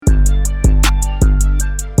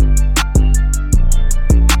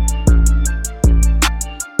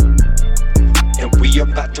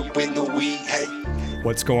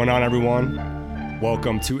What's going on, everyone?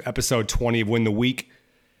 Welcome to episode 20 of Win the Week.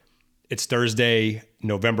 It's Thursday,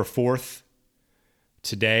 November 4th.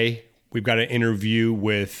 Today, we've got an interview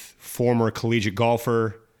with former collegiate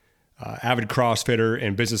golfer, avid CrossFitter,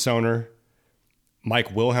 and business owner,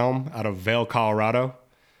 Mike Wilhelm out of Vail, Colorado.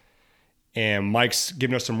 And Mike's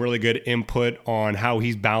giving us some really good input on how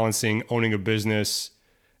he's balancing owning a business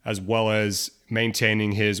as well as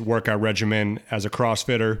maintaining his workout regimen as a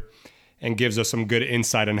CrossFitter, and gives us some good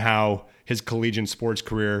insight on how his collegiate sports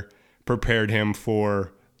career prepared him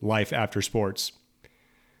for life after sports.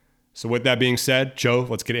 So with that being said, Joe,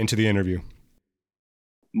 let's get into the interview.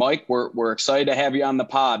 Mike, we're excited to have you on the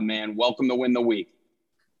pod, man. Welcome to Win the Week.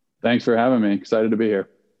 Thanks for having me. Excited to be here.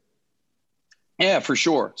 Yeah, for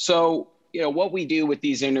sure. So, what we do with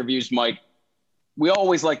these interviews, Mike, we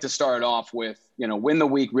always like to start off with, Win the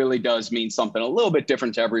Week really does mean something a little bit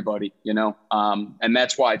different to everybody, and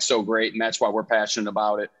that's why it's so great. And that's why we're passionate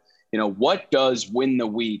about it. What does Win the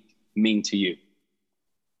Week mean to you?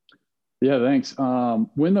 Yeah, thanks.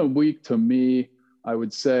 Win the Week to me, I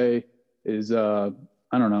would say is, I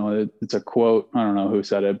don't know, it's a quote. I don't know who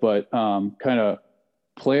said it, but kind of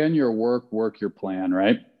plan your work your plan,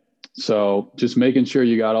 right? So just making sure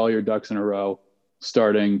you got all your ducks in a row,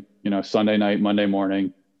 starting, Sunday night, Monday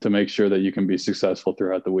morning, to make sure that you can be successful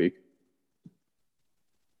throughout the week.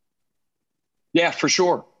 Yeah, for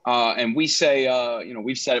sure. And we say,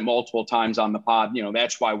 we've said it multiple times on the pod,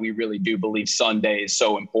 that's why we really do believe Sunday is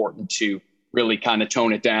so important to really kind of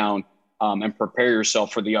tone it down and prepare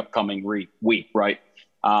yourself for the upcoming week, right?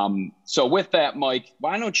 So with that, Mike,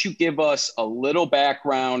 why don't you give us a little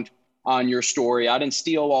background on your story? I didn't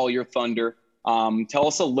steal all your thunder. Tell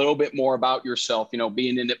us a little bit more about yourself,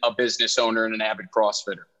 being a business owner and an avid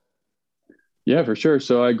CrossFitter. Yeah, for sure.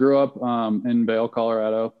 So I grew up in Vail,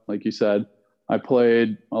 Colorado, like you said. I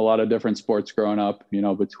played a lot of different sports growing up,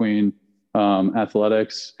 between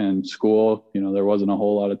athletics and school. There wasn't a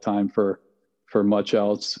whole lot of time for much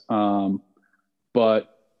else.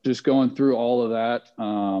 But just going through all of that,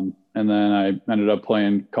 and then I ended up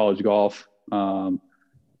playing college golf.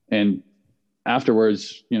 And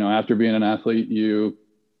afterwards, after being an athlete, you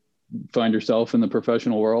find yourself in the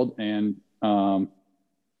professional world. And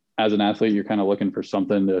as an athlete, you're kind of looking for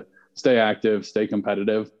something to stay active, stay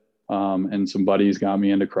competitive. And some buddies got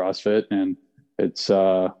me into CrossFit, and it's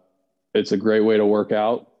a great way to work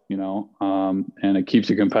out, and it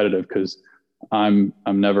keeps you competitive because I'm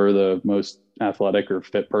never the most athletic or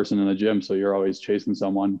fit person in the gym. So you're always chasing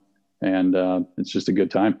someone, and it's just a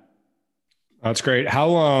good time. That's great.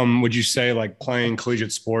 How would you say, like, playing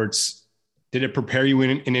collegiate sports, did it prepare you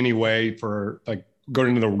in any way for like going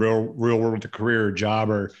into the real world with a career or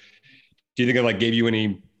job, or do you think it like gave you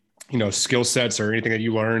any skill sets or anything that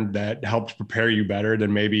you learned that helped prepare you better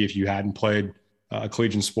than maybe if you hadn't played a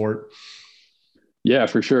collegiate sport? Yeah,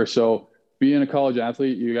 for sure. So being a college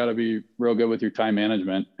athlete, you got to be real good with your time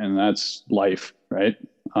management, and that's life, right?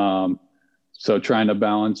 So trying to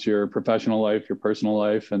balance your professional life, your personal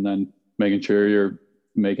life, and then making sure you're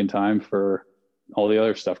making time for all the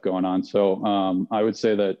other stuff going on. So I would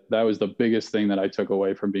say that was the biggest thing that I took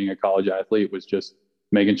away from being a college athlete, was just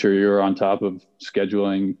making sure you're on top of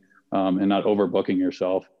scheduling and not overbooking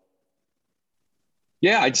yourself.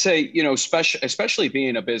 Yeah, I'd say, especially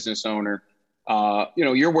being a business owner,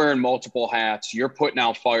 you're wearing multiple hats, you're putting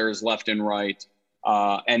out fires left and right.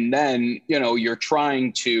 And then, you're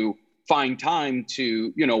trying to find time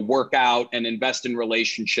to, work out and invest in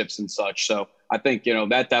relationships and such. So I think,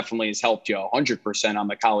 that definitely has helped you 100% on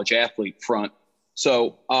the college athlete front.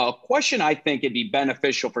 So a question I think it'd be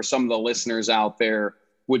beneficial for some of the listeners out there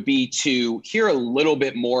would be to hear a little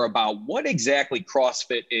bit more about what exactly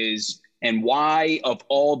CrossFit is and why, of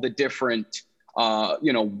all the different,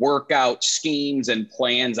 workout schemes and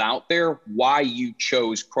plans out there, why you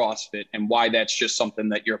chose CrossFit and why that's just something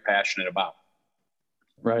that you're passionate about.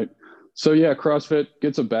 Right. So yeah, CrossFit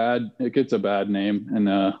gets a bad name in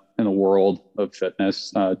the world of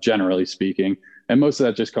fitness, generally speaking. And most of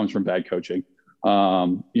that just comes from bad coaching.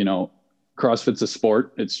 CrossFit's a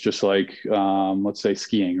sport. It's just like, let's say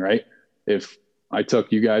skiing, right? If I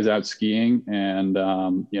took you guys out skiing and,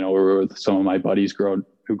 we were with some of my buddies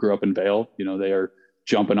who grew up in Vail, they are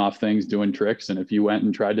jumping off things, doing tricks. And if you went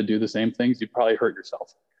and tried to do the same things, you'd probably hurt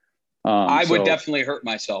yourself. I would definitely hurt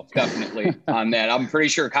myself, definitely on that. I'm pretty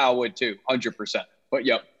sure Kyle would too, 100%. But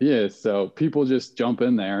yep. Yeah. So people just jump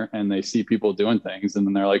in there and they see people doing things, and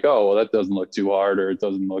then they're like, oh, well, that doesn't look too hard, or it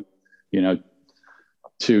doesn't look,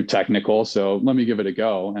 too technical. So let me give it a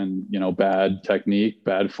go. And, bad technique,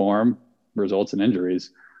 bad form results in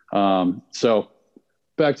injuries. So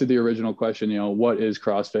back to the original question, what is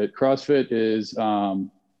CrossFit? CrossFit is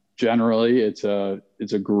generally it's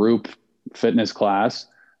a group fitness class.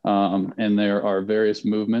 And there are various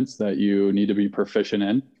movements that you need to be proficient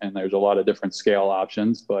in. And there's a lot of different scale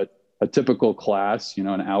options, but a typical class, an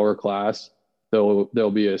hour class,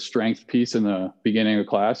 there'll be a strength piece in the beginning of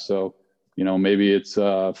class. So, maybe it's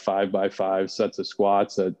 5x5 sets of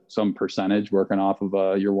squats at some percentage working off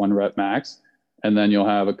of your 1 rep max. And then you'll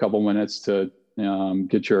have a couple minutes to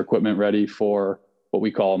get your equipment ready for what we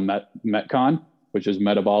call Metcon, which is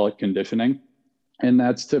metabolic conditioning. And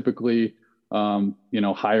that's typically,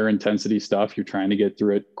 higher intensity stuff. You're trying to get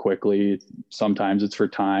through it quickly. Sometimes it's for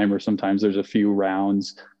time, or sometimes there's a few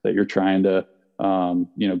rounds that you're trying to,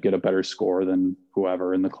 get a better score than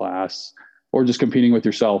whoever in the class, or just competing with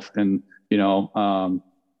yourself. And,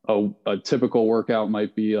 a typical workout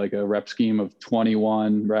might be like a rep scheme of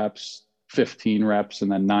 21 reps, 15 reps,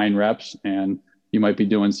 and then 9 reps. And you might be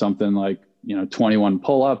doing something like, 21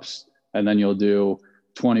 pull-ups, and then you'll do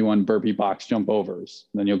 21 burpee box jump overs.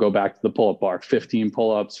 Then you'll go back to the pull-up bar, 15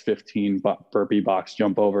 pull-ups, 15 burpee box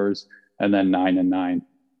jump overs, and then 9 and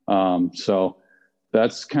 9. So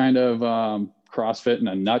that's kind of CrossFit in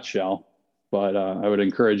a nutshell. But I would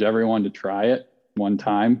encourage everyone to try it one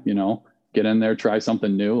time, get in there, try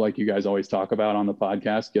something new, like you guys always talk about on the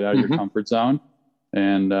podcast, get out of your comfort zone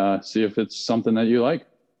and see if it's something that you like.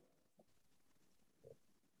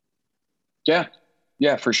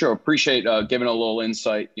 Yeah, for sure. Appreciate giving a little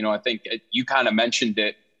insight. I think you kind of mentioned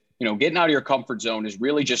it, getting out of your comfort zone is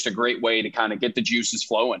really just a great way to kind of get the juices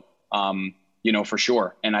flowing, for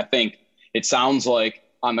sure. And I think it sounds like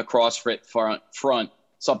on the CrossFit front,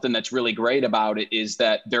 something that's really great about it is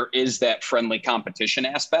that there is that friendly competition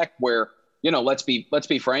aspect where, let's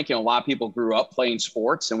be frank, a lot of people grew up playing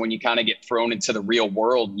sports. And when you kind of get thrown into the real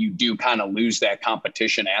world, you do kind of lose that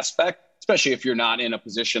competition aspect, especially if you're not in a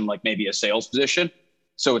position like maybe a sales position.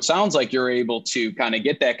 So it sounds like you're able to kind of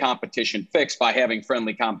get that competition fixed by having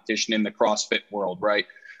friendly competition in the CrossFit world, right?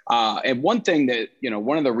 And one thing that,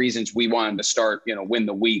 one of the reasons we wanted to start, Win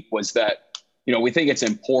the Week was that, we think it's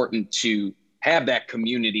important to have that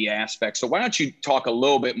community aspect. So why don't you talk a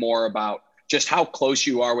little bit more about just how close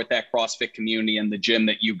you are with that CrossFit community and the gym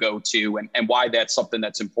that you go to, and why that's something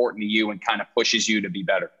that's important to you and kind of pushes you to be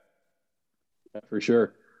better? Yeah, for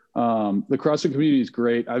sure. The CrossFit community is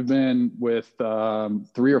great. I've been with 3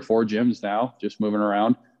 or 4 gyms now, just moving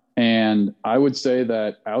around. And I would say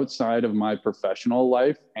that outside of my professional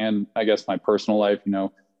life and I guess my personal life,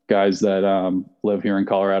 guys that live here in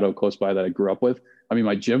Colorado close by that I grew up with, I mean,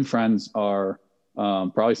 my gym friends are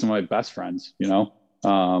probably some of my best friends.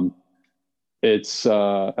 It's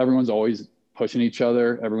everyone's always pushing each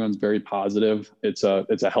other. Everyone's very positive. It's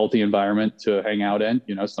a healthy environment to hang out in.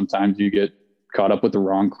 Sometimes you get caught up with the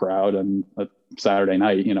wrong crowd on a Saturday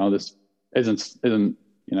night. This isn't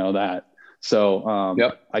that.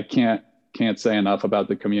 So I can't say enough about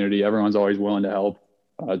the community. Everyone's always willing to help.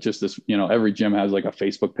 Just this, every gym has like a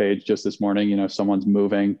Facebook page. Just this morning, someone's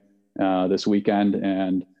moving this weekend,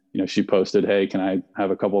 and she posted, "Hey, can I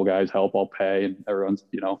have a couple of guys help? I'll pay." And everyone's,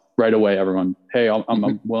 right away, everyone, "Hey,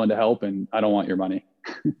 I'm willing to help, and I don't want your money."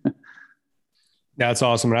 That's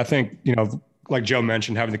awesome. And I think, like Joe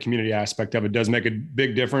mentioned, having the community aspect of it does make a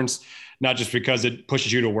big difference, not just because it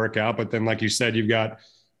pushes you to work out, but then, like you said, you've got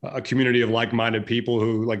a community of like-minded people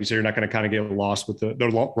who, like you said, you're not going to kind of get lost with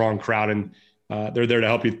the wrong crowd, and they're there to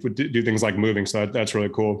help you do things like moving. So that's really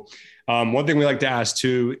cool. One thing we like to ask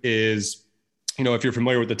too is, if you're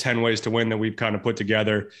familiar with the 10 ways to win that we've kind of put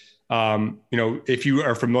together, if you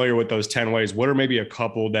are familiar with those 10 ways, what are maybe a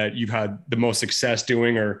couple that you've had the most success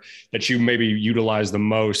doing, or that you maybe utilize the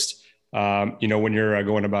most, when you're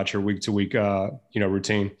going about your week to week,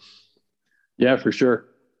 routine? Yeah, for sure.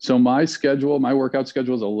 So my workout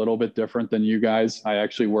schedule is a little bit different than you guys. I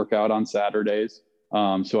actually work out on Saturdays.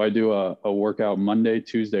 So I do a workout Monday,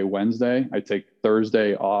 Tuesday, Wednesday. I take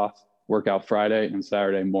Thursday off, workout Friday and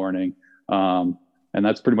Saturday morning. And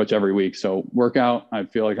that's pretty much every week. So workout, I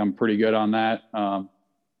feel like I'm pretty good on that.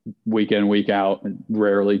 Week in, week out, it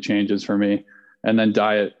rarely changes for me. And then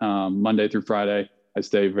diet, Monday through Friday, I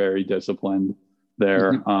stay very disciplined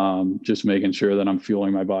there. Just making sure that I'm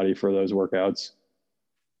fueling my body for those workouts.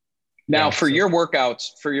 Now, for your workout,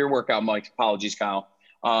 Mike, apologies, Kyle.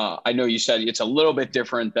 I know you said it's a little bit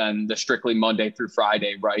different than the strictly Monday through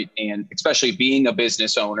Friday, right? And especially being a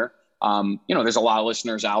business owner, there's a lot of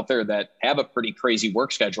listeners out there that have a pretty crazy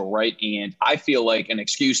work schedule, right? And I feel like an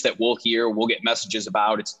excuse that we'll get messages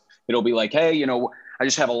about, it'll be like, "Hey, I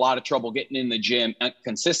just have a lot of trouble getting in the gym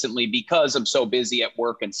consistently because I'm so busy at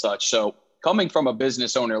work and such." So coming from a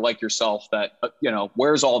business owner like yourself that,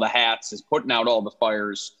 wears all the hats, is putting out all the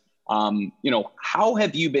fires, how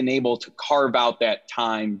have you been able to carve out that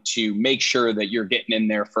time to make sure that you're getting in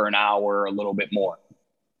there for an hour or a little bit more?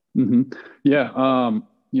 Mm-hmm. Yeah.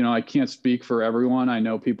 I can't speak for everyone. I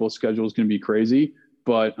know people's schedules can be crazy,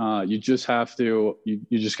 but you just have to, you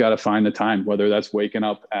just got to find the time, whether that's waking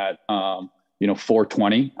up at,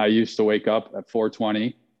 4:20. I used to wake up at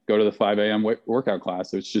 4:20, go to the 5 a.m. workout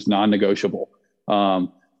class. It's just non-negotiable.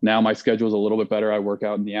 Now my schedule is a little bit better. I work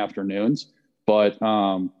out in the afternoons, but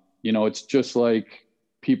it's just like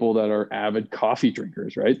people that are avid coffee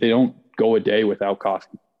drinkers, right? They don't go a day without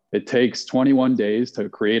coffee. It takes 21 days to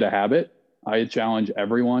create a habit. I challenge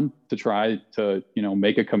everyone to try to,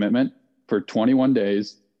 make a commitment for 21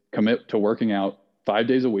 days, commit to working out 5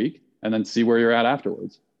 days a week, and then see where you're at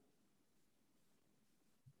afterwards.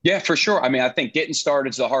 Yeah, for sure. I mean, I think getting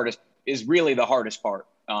started is really the hardest part.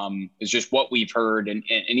 Is just what we've heard. And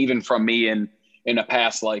even from me in a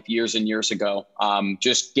past life years and years ago,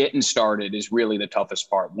 just getting started is really the toughest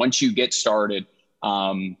part. Once you get started,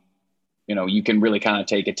 you can really kind of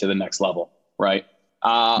take it to the next level. Right.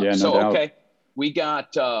 No doubt. Okay. We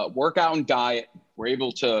got workout and diet. We're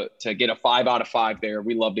able to get a 5 out of 5 there.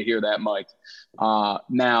 We love to hear that, Mike.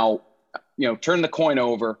 Now, turn the coin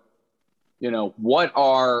over. What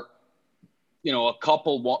are, a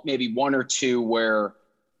couple, maybe one or two where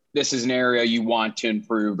this is an area you want to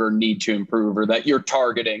improve or need to improve or that you're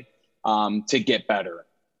targeting to get better?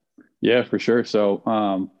 Yeah, for sure. So,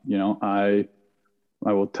 I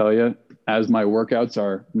will tell you, as my workouts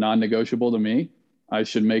are non-negotiable to me, I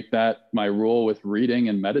should make that my rule with reading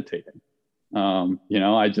and meditating.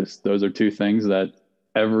 Those are two things that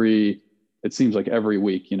it seems like every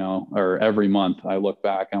week, or every month I look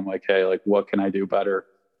back, I'm like, hey, like, what can I do better?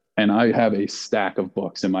 And I have a stack of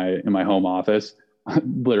books in my home office.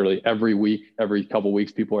 Literally every week, every couple of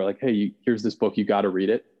weeks, people are like, hey, here's this book. You got to read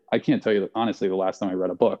it. I can't tell you honestly, the last time I read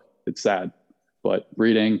a book. It's sad, but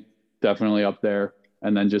reading definitely up there.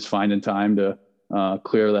 And then just finding time to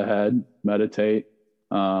clear the head, meditate.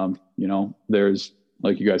 There's,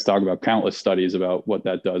 like you guys talk about, countless studies about what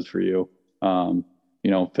that does for you,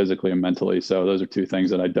 physically and mentally. So those are two things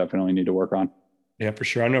that I definitely need to work on. Yeah, for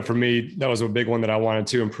sure. I know for me, that was a big one that I wanted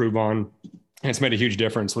to improve on. And it's made a huge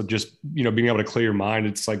difference with just, being able to clear your mind.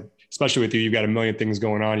 It's like, especially with you've got a million things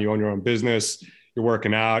going on. You own your own business, you're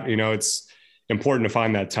working out, it's important to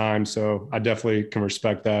find that time. So I definitely can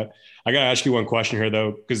respect that. I got to ask you one question here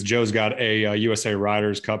though, because Joe's got a USA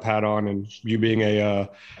Riders Cup hat on, and you being a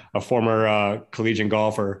former collegiate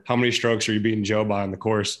golfer, how many strokes are you beating Joe by on the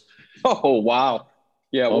course? Oh, wow.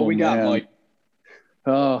 Yeah. What we got, Mike?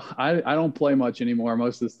 I don't play much anymore.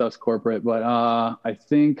 Most of the stuff's corporate, but I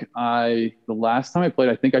think the last time I played,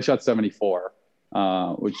 I think I shot 74,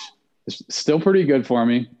 which is still pretty good for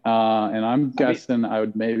me. And I'm guessing I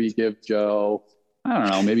would maybe give Joe, I don't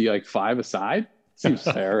know, maybe like 5 aside. Seems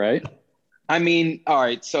fair, right? I mean, all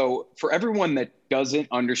right. So for everyone that doesn't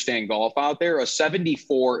understand golf out there, a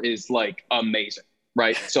 74 is like amazing,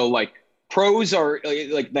 right? So like pros are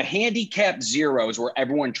like the handicap zeros where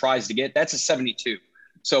everyone tries to get, that's a 72.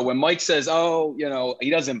 So when Mike says, he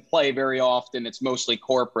doesn't play very often, it's mostly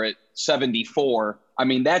corporate, 74. I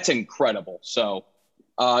mean, that's incredible. So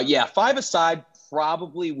 5 aside,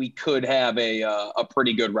 probably we could have a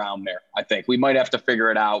pretty good round there. I think we might have to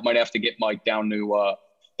figure it out. Might have to get Mike down to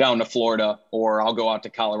Florida, or I'll go out to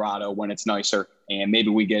Colorado when it's nicer, and maybe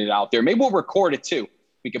we get it out there. Maybe we'll record it too.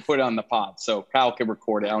 We can put it on the pod so Kyle can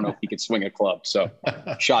record it. I don't know if he could swing a club. So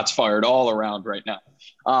shots fired all around right now.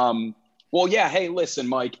 Well, yeah. Hey, listen,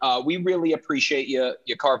 Mike, we really appreciate you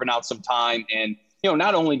carving out some time and,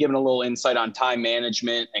 not only giving a little insight on time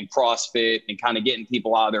management and CrossFit and kind of getting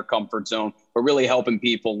people out of their comfort zone, but really helping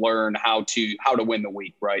people learn how to win the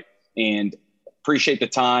week. Right. And appreciate the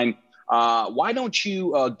time. Why don't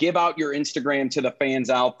you give out your Instagram to the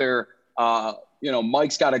fans out there?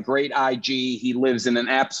 Mike's got a great IG. He lives in an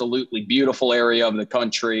absolutely beautiful area of the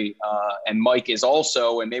country. And Mike is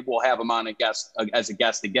also, and maybe we'll have him on as a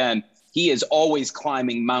guest again, he is always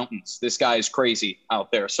climbing mountains. This guy is crazy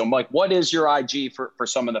out there. So Mike, what is your IG for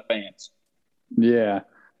some of the fans? Yeah.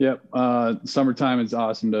 Yep. Summertime is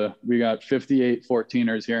awesome we got 58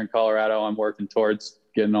 14ers here in Colorado. I'm working towards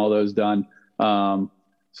getting all those done.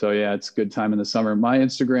 So yeah, it's a good time in the summer. My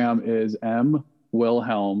Instagram is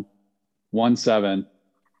mwilhelm17.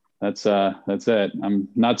 That's it. I'm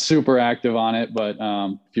not super active on it, but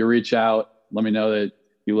if you reach out, let me know that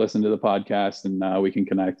you listen to the podcast and we can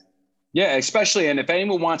connect. Yeah, especially, and if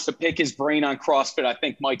anyone wants to pick his brain on CrossFit, I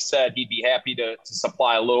think Mike said he'd be happy to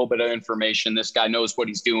supply a little bit of information. This guy knows what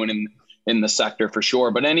he's doing in the sector for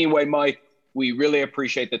sure. But anyway, Mike, we really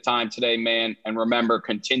appreciate the time today, man. And remember,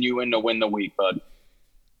 continuing to win the week, bud.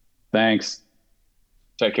 Thanks.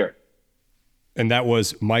 Take care. And that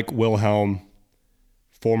was Mike Wilhelm,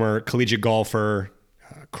 former collegiate golfer,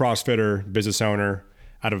 CrossFitter, business owner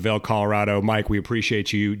out of Vail, Colorado. Mike, we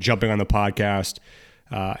appreciate you jumping on the podcast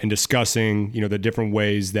and discussing, the different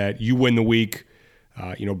ways that you win the week,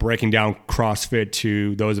 breaking down CrossFit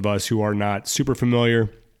to those of us who are not super familiar,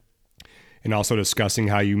 and also discussing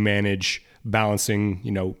how you manage balancing,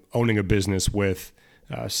 owning a business with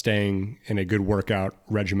staying in a good workout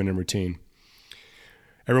regimen and routine.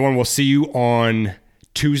 Everyone, we'll see you on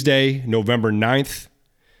Tuesday, November 9th.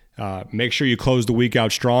 Make sure you close the week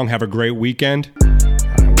out strong. Have a great weekend.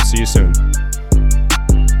 We'll see you soon.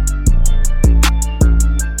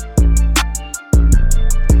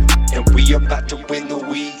 And we about to win the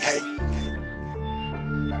week. Hey.